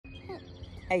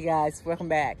Hey guys, welcome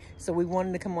back. So we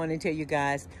wanted to come on and tell you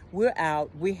guys, we're out.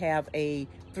 We have a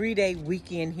 3-day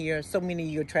weekend here. So many of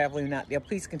you are traveling out there.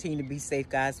 Please continue to be safe,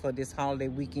 guys, for this holiday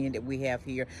weekend that we have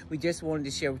here. We just wanted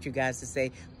to share with you guys to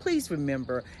say, please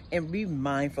remember and be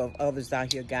mindful of others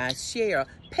out here, guys. Share,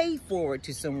 pay forward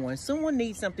to someone. Someone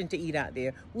needs something to eat out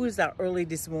there. We was out early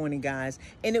this morning, guys,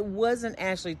 and it wasn't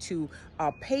actually to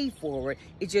pay forward.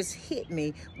 It just hit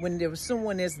me when there was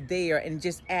someone that's there and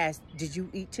just asked, did you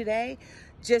eat today?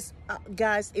 Just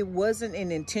guys, it wasn't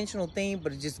an intentional thing,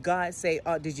 but it just God say,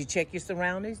 did you check your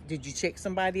surroundings? Did you check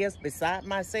somebody else beside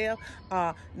myself?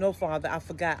 No, Father, I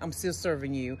forgot. I'm still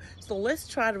serving you. So let's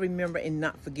try to remember and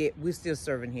not forget we're still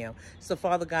serving him. So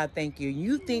Father God, thank you.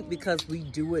 You think because we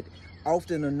do it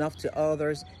often enough to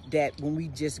others that when we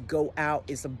just go out,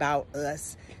 it's about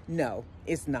us? No,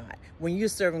 it's not. When you're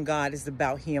serving God, it's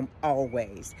about him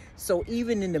always. So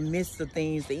even in the midst of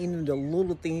things, even the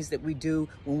little things that we do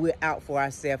when we're out for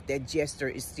ourselves, that gesture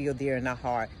is still there in our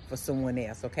heart for someone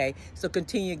else, okay? So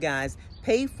continue, guys.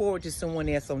 Pay forward to someone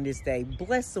else on this day.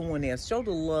 Bless someone else. Show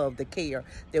the love, the care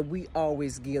that we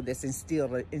always give that's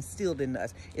instilled in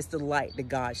us. It's the light that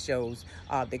God shows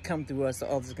that come through us so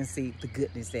others can see the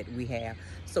goodness that we have.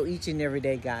 So each and every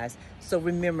day, guys. So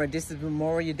remember, this is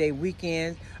Memorial Day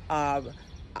weekend.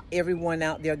 Everyone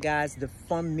out there, guys, the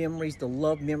fun memories, the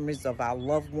love memories of our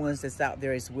loved ones that's out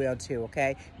there as well too,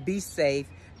 okay? Be safe,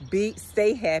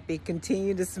 stay happy,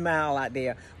 continue to smile out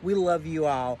there. We love you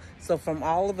all. So from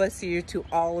all of us here to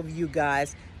all of you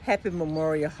guys, happy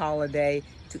Memorial Holiday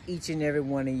to each and every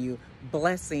one of you.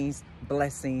 Blessings,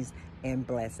 blessings, and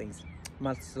blessings.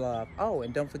 Much love. Oh,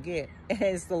 and don't forget,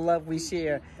 it's the love we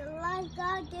share. The life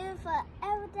God gives for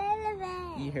everyday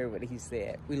living. You heard what he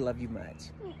said. We love you much.